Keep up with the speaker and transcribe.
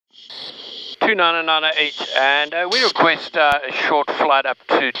2998, and we request a short flight up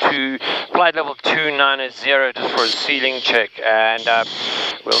to flight level 290 just for a ceiling check, and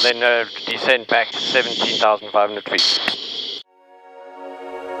we'll then descend back to 17,500 feet.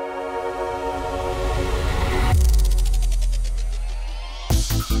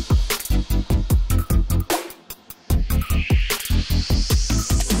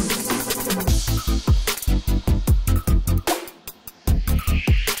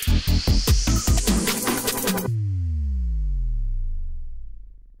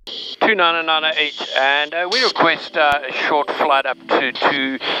 2998, and we request a short flight up to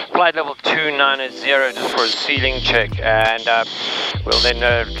flight level 290 just for a ceiling check, and we'll then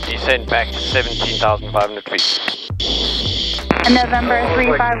descend back to 17,500 feet. November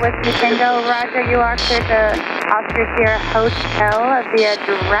 35 Whiskey Tango, roger, you are clear to Oscar Sierra Hotel via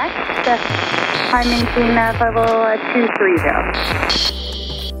direct. I maintain level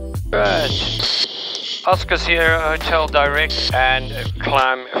 230. Right. Oscar Sierra Hotel direct and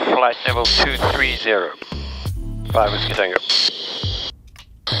climb flight level 230. 5 Whiskey Tango.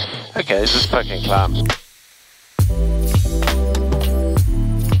 Okay, this is fucking climb.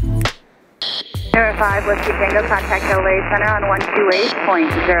 Number 5 Whiskey Tango, contact LA Center on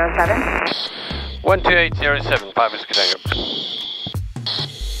 128.07. 12807, 5 Whiskey Tango.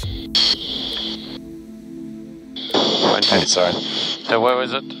 I'm sorry. So where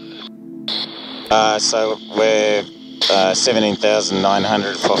was it? So we're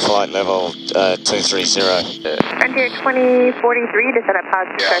 17,900 for flight level 230. Frontier 2043, descend at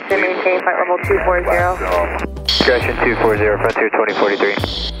positive discretion, maintain flight level 240. Discretion 240, Frontier 2043.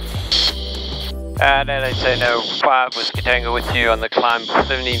 And then they say no, 5 Whiskey Tango with you on the climb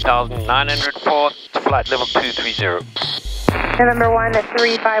 17,904 to flight level 230. November 1 to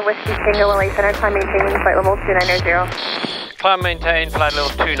 35 Whiskey Tango, LA Center, climb maintaining flight level 290. Climb maintain flight level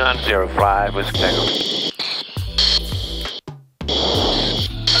 2905 Whiskey Tango.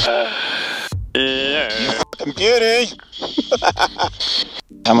 You fucking beauty!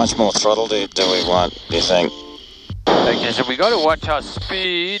 How much more throttle do we want, do you think? Okay, so we got to watch our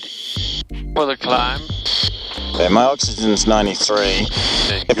speed for the climb. Okay, my oxygen's 93.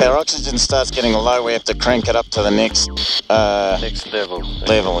 If our oxygen starts getting low, we have to crank it up to the next level.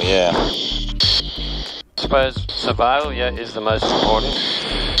 Level, yeah. I suppose survival, yeah, is the most important.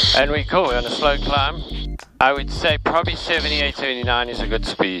 And we're on a slow climb. I would say probably 78, 79 is a good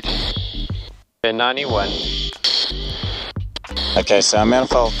speed. And 91. Okay, so our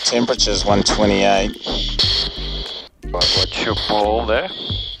manifold temperature is 128. What's your ball there?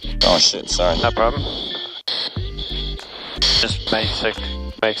 Oh shit, sorry. No problem. Just makes it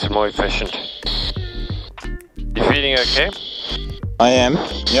more efficient. You feeling okay? I am,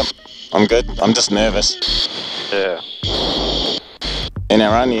 yep. I'm good. I'm just nervous. Yeah. And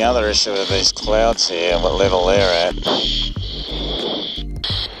our only other issue with these clouds here, what level they're at.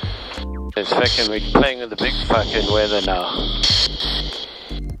 It's fucking, we're playing with the big fucking weather now.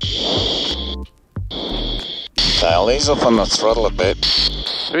 Okay, I'll ease off on the throttle a bit.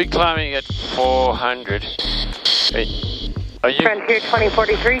 We're climbing at 400. Wait, are you? Frontier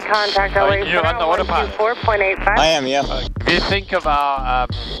 2043, contact LA Are you on the autopilot? 124.85. I am, yeah. Do you think of our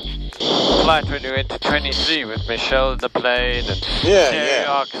flight when we went to 23 with Michelle the plane and Jerry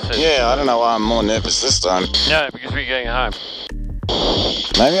Oxford? Yeah, I don't know why I'm more nervous this time. No, because we're going home.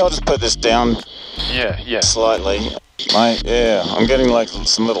 Maybe I'll just put this down slightly. I'm getting like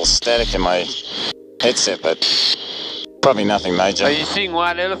some little static in my headset, but probably nothing major. Are you seeing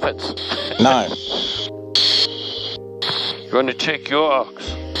white elephants? No. You want to check your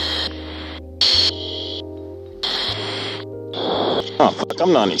ox? Oh, fuck,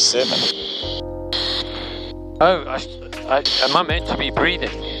 I'm 97. Oh, am I meant to be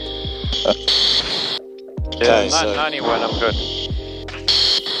breathing? Okay, yeah, so 91, I'm good.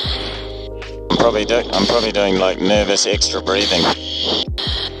 I'm probably doing like nervous extra breathing.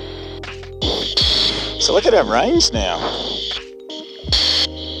 So look at our range now.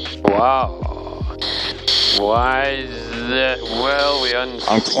 Wow. Why is that? Well,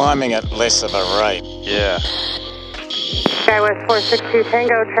 I'm climbing at less of a rate. Yeah. Skywest 462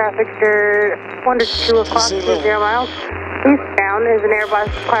 Tango, traffic to 1 to 2 o'clock, 20 miles. Eastbound is an Airbus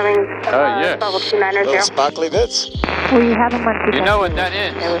climbing level 290. Little sparkly bits? We have them on. You know what that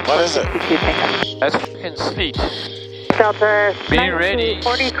is? What is it? That's fucking sleet. Delta Be ready.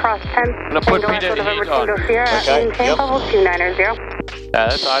 40 cross 10. I'm gonna put Peter the heat on. Okay, maintain level 290. Yeah,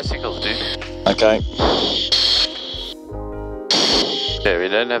 that's icicles, dude. Okay. Yeah, we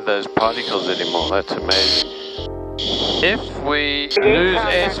don't have those particles anymore. That's amazing. If we lose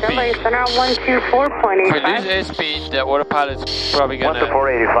airspeed, the autopilot's probably going to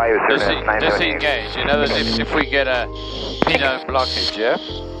disengage. In other words, if we get a pitot blockage, yeah?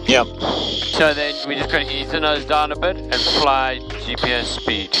 Yep. So then we just got to ease the nose down a bit and fly GPS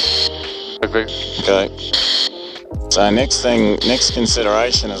speed. Okay. So next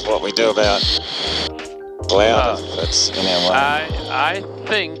consideration is what we do about cloud if it's in our way. I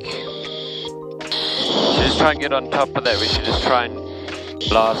think just try and get on top of that. We should just try and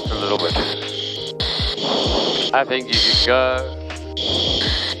blast a little bit. I think you could go,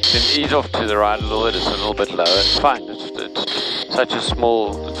 then ease off to the right a little bit. It's a little bit lower. It's fine. It's such a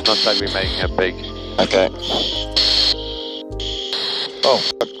small. It's not like we're making it big. Okay. Oh,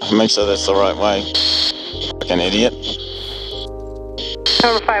 make sure that's the right way. Like an idiot.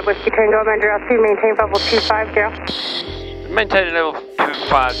 Number 5 Whiskey Tango, Mandrill 2, maintain level 250. Maintain level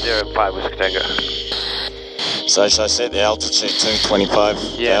 250, 5 Whiskey Tango. So should I set the altitude to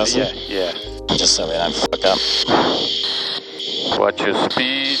 25,000? Yeah. Just so we don't fuck up. Watch your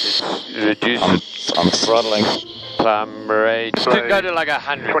speed, reduce I'm throttling. climb rate. Just go to like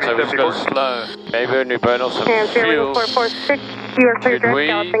 100, so we just go slow. Maybe when we burn off some fuel. 446, you are clear Should we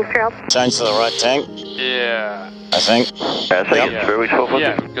change to the right tank? Yeah. I think. Yeah,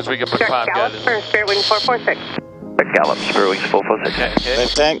 because we can put 5 gallons. For Spirit Wing 446. Gallop, Spirit Wing 446. Okay.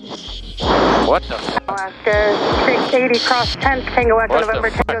 Left tank. What the fuck? Alaska 680 cross 10, Tango Echo November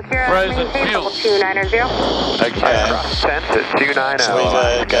Tango Sierra. Frozen maintain fuel. level 290. Okay. Cross 10 to 290. Should we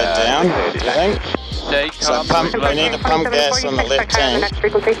go down, do you think? Stay calm. So we need to pump gas on the left tank.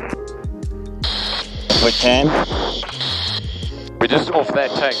 If we can. We're just off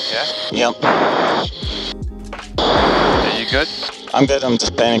that tank, yeah? Yep. Are you good? I'm good, I'm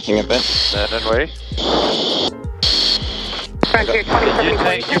just panicking a bit. No, don't worry. Frontier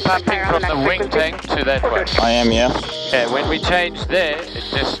 2070. You're pumping from the wing tank to that one. I am, yeah. Yeah, when we changed there, it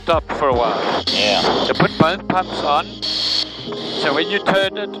just stopped for a while. Yeah. So put both pumps on. So when you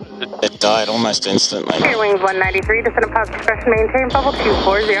turned it... It died almost instantly. Spirit Wing 193, descend and pause expression, maintain level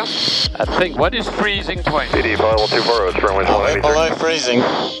 240. I think, what is freezing point? PD level 240, Spirit Wing 193. Below freezing.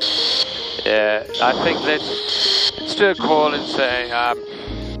 Yeah, I think let's do a call and say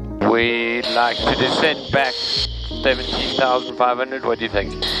we'd like to descend back 17,500. What do you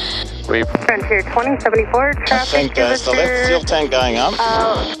think? Frontier 2074, traffic. I think is the left fuel tank going up.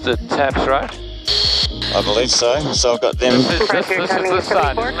 The taps, right? I believe so. So I've got them. This is the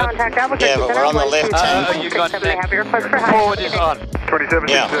sun, isn't it? Yeah, but we're on the left tank. You got that. Forward is on. 27.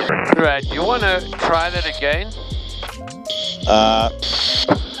 Yeah. Right, you want to try that again?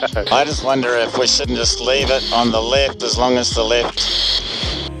 I just wonder if we shouldn't just leave it on the left as long as the left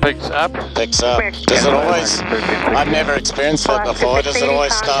Picks up. Does it always, I've never experienced that before, does it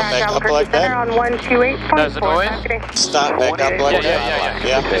always start back up like that? Does it always? Start back up like that?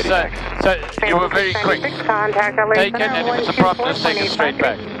 Yeah. So you were very quick. Take it, and if it's a problem, just take it straight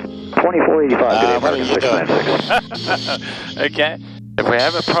back. 2485. What are you doing? Okay. If we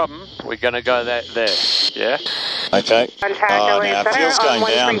have a problem, we're going to go there. Yeah? Okay. Oh, now fuel's going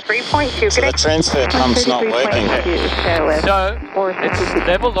down. So the transfer pump's not working. So, it's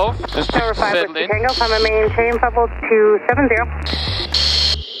leveled off. Just settle in. Maintain level 270.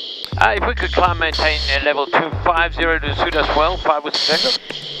 If we could climb, maintain level 250 to suit us well, 5 Whiskey Tango.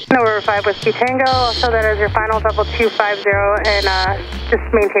 Number 5 Whiskey Tango, so that is your final level 250, and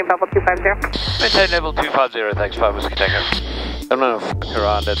just maintain level 250. Maintain level 250, thanks, 5 Whiskey Tango. I'm going to fuck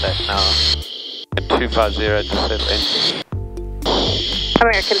around at that now. And 250 to settle in.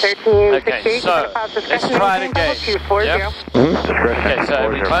 American 13. Okay, so let's try it again. Yep. Okay, so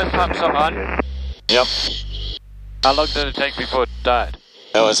we both pumps are on. Yep. How long did it take before it died?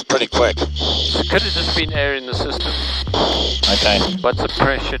 That was pretty quick. So could have just been air in the system. Okay. What's the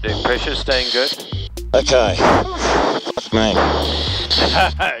pressure doing? Pressure staying good? Okay. Fuck me.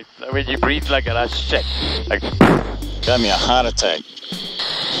 When you breathe like a last check. Like, gave me a heart attack.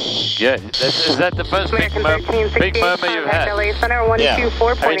 Yeah, is that the first big murmur you've had? Yeah.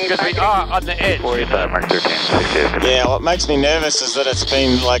 I mean, because we are on the edge. Yeah, what makes me nervous is that it's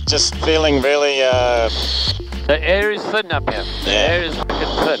been like just feeling really The air is thin up here. The air is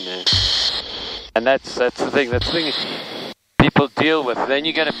fucking thin. Yeah. And that's the thing. That's the thing people deal with. Then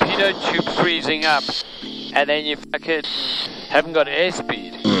you get a pitot tube freezing up, and then you fucking haven't got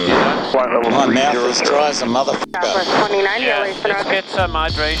airspeed. You know? My mouth is dry as a motherfucker. Yeah, let's get some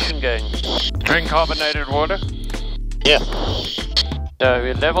hydration going. Drink carbonated water. Yeah. So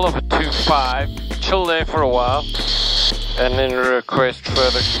we level off at 2.5, chill there for a while, and then request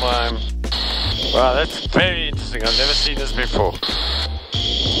further climb. Wow, that's very interesting. I've never seen this before.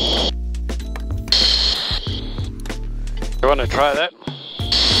 You want to try that?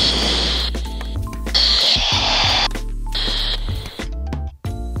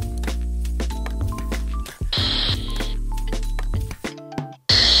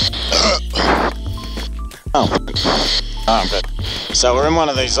 Oh, I'm good. So we're in one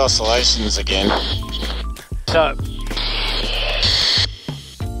of these oscillations again. So,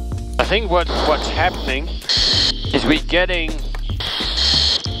 I think what's happening is we're getting,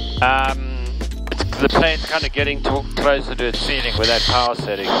 the plane's kind of getting closer to its ceiling with that power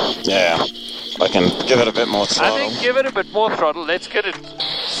setting. Yeah, I can give it a bit more throttle. I think give it a bit more throttle. Let's get it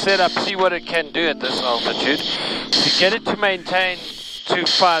set up, see what it can do at this altitude. To get it to maintain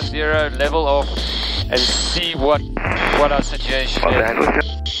 250 level off and see what our situation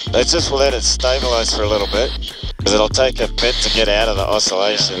is. Let's just let it stabilize for a little bit, because it'll take a bit to get out of the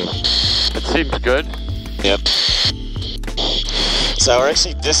oscillation. It seems good. Yep. So we're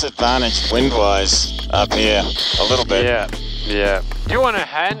actually disadvantaged wind-wise up here a little bit. Yeah, yeah. Do you want to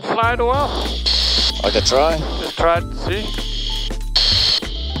hand fly it a while? I could try. Just try it and see.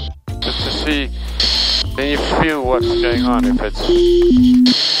 Just to see, then you feel what's going on if it's...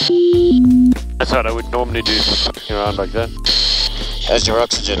 That's what I would normally do, fucking around like that. How's your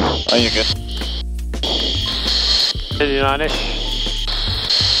oxygen? Oh, you're good. 89-ish.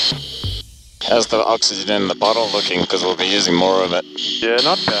 How's the oxygen in the bottle looking? Because we'll be using more of it. Yeah,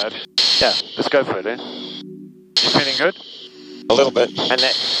 not bad. Yeah, let's go for it, eh? You feeling good? A little bit. And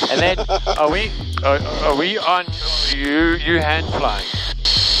then are we on you hand flying?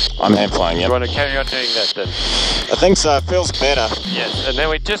 I'm hand flying, yep. You want to carry on doing that then? I think so, it feels better. Yes, and then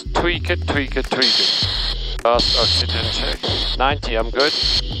we just tweak it. Last oxygen check. 90, I'm good.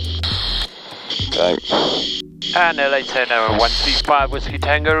 Okay. And LA 10 135 Whiskey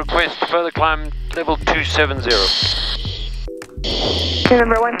Tango, request further climb level 270.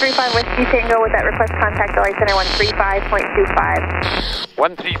 Remember 135 Whiskey Tango, with that request contact LA Center 135.25.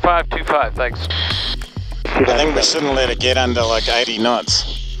 135.25, thanks. I think we shouldn't let it get under like 80 knots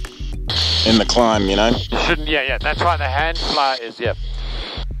in the climb, you know? You shouldn't, yeah, that's why the hand fly is, yeah.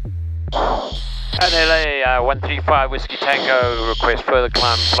 And LA 135 Whiskey Tango, request further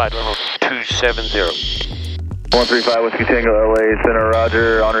climb flight level 270. 135 Whiskey Tango, LA Center,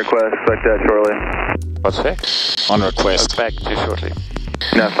 roger, on request, expect that shortly. What's that? On request. Back to shortly.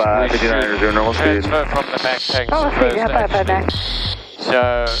 Net 5, 59 or normal speed. Transfer from the back tank. Oh, okay, yeah, bye.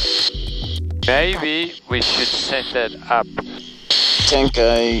 So, maybe we should set that up. Tank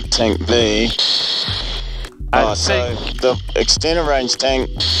A, Tank B. I so think the extended range tank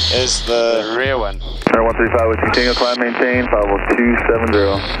is the rear one. Center 135 Whiskey Tango, climb maintain, level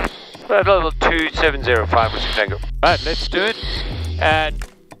 270. Level 2705 Whiskey Tango. Right, let's do it. And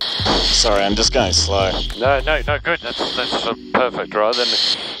sorry, I'm just going slow. no, good. That's perfect, rather than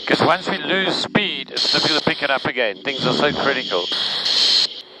because once we lose speed, it's difficult to pick it up again. Things are so critical.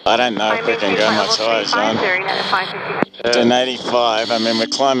 I don't know if we can go much higher, John. In 85, I mean, we're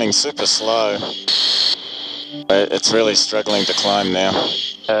climbing super slow. But it's really struggling to climb now.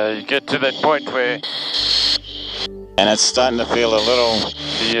 You get to that point where... And it's starting to feel a little...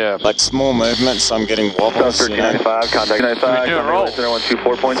 Yeah. Like small movements, I'm getting wobbles, you know? 1395, contact 95, do a roll.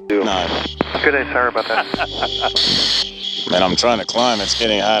 124.2. No. Good day, sorry about that. Man, I'm trying to climb, it's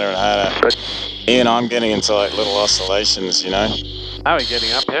getting harder and harder. Ian, I'm getting into like little oscillations, you know? How are we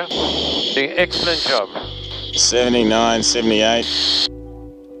getting up here? Doing an excellent job. 79, 78.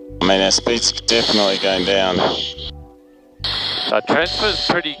 I mean, our speed's definitely going down. Our transfer's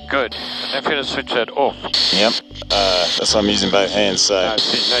pretty good. I'm going to switch that off. Yep. That's why I'm using both hands, so...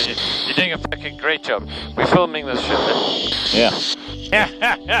 You're doing a fucking great job. We're filming this shit. Yeah.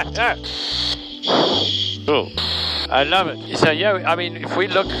 Cool. I love it. So yeah, I mean, if we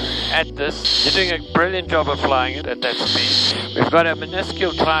look at this, you're doing a brilliant job of flying it at that speed. We've got a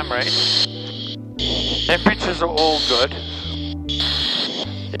minuscule climb rate. Temperatures are all good.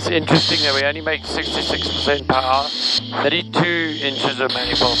 It's interesting that we only make 66% power, 32 inches of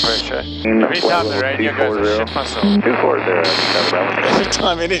manifold pressure. Every time the radio goes, I shit myself.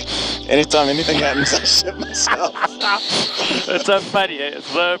 240. Anytime anything happens, I shit myself. It's so funny, eh? It's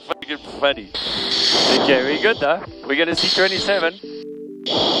so fucking funny. Okay, we good though. We're going to see 27.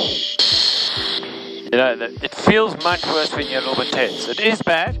 You know, it feels much worse when you're a little bit tense. It is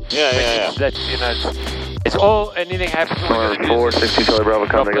bad. Yeah. That, you know, it's all, anything happens. 460 Charlie Bravo,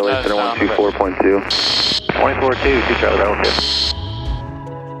 contact LA Center 124.2. 24.2, Charlie Bravo, 2.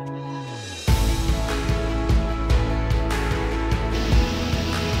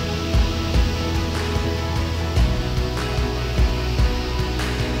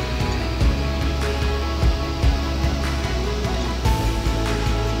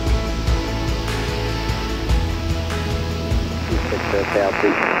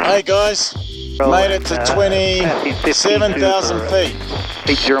 Hey guys, made it to 27,000 feet.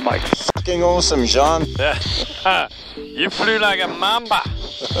 80 Mike. Fucking awesome, Jean. You flew like a mamba.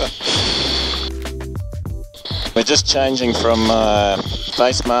 We're just changing from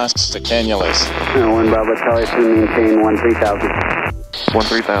face masks to cannulas. 1 Bravo Charlie, maintain 13,000.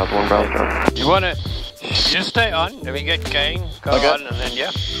 13,000, 1 Bravo Charlie. You want to just stay on, and we get going, go Okay. on, and then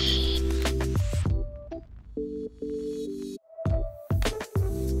yeah.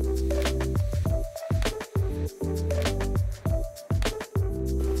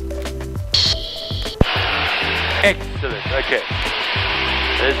 Excellent, okay.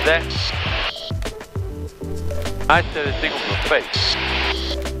 There's that. I set a signal for space.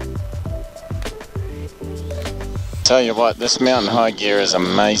 Tell you what, this mountain high gear is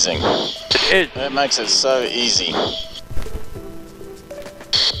amazing. It is. It makes it so easy.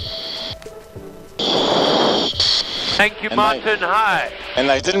 Thank you, Martin High. And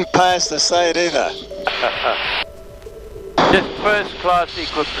they didn't pay us to say it either. Just first class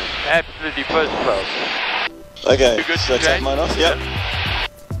equipment. Absolutely first class. Okay, You good should I to take change? mine off? Yep.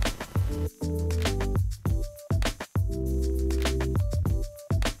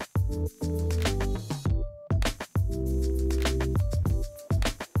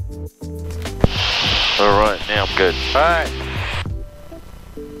 Alright, now I'm good. Alright.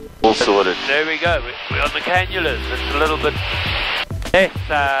 All sorted. There we go. We're on the cannulas. It's a little bit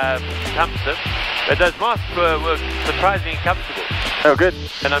less comfortable, but those masks were surprisingly comfortable. Oh, good.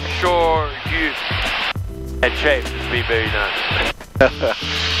 And I'm sure you had shaved would be very nice.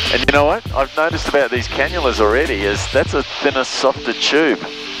 And you know what? I've noticed about these cannulas already is that's a thinner, softer tube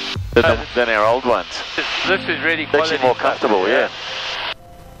than our old ones. This is really It's quality actually more stuff, comfortable, yeah.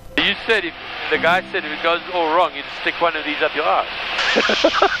 You said the guy said if it goes all wrong, you'd stick one of these up your ass.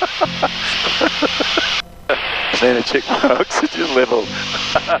 Need to check my oxygen level.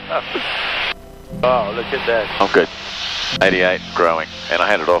 Oh, look at that. I'm good. 88, growing. And I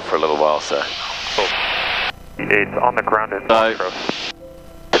had it off for a little while, so. Cool. It's on the ground in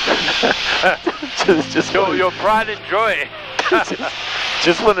So, just Your pride and joy.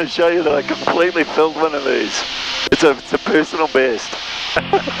 just want to show you that I completely filled one of these. It's a personal best.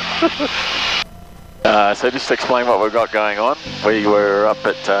 So just to explain what we've got going on. We were up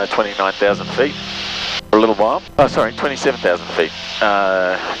at 29,000 feet for a little while. Oh, sorry, 27,000 feet.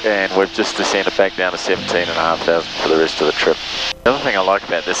 And we've just descended back down to 17,500 for the rest of the trip. The other thing I like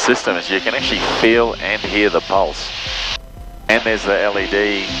about this system is you can actually feel and hear the pulse. And there's the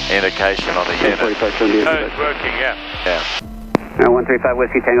LED indication on the unit. Oh, it's working, yeah. Yeah. 135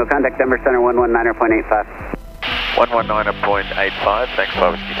 Whiskey Tango, contact Denver Center 119.85. 119.85, thanks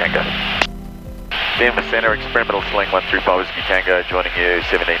 5 Whiskey Tango. Denver Center, experimental Sling 135 Whiskey Tango, joining you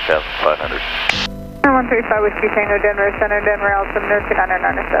 17,500. 135 Whiskey Tango, Denver Center, Denver altimeter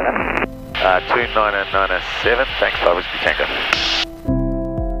 2997. 2997, thanks 5 Whiskey Tango.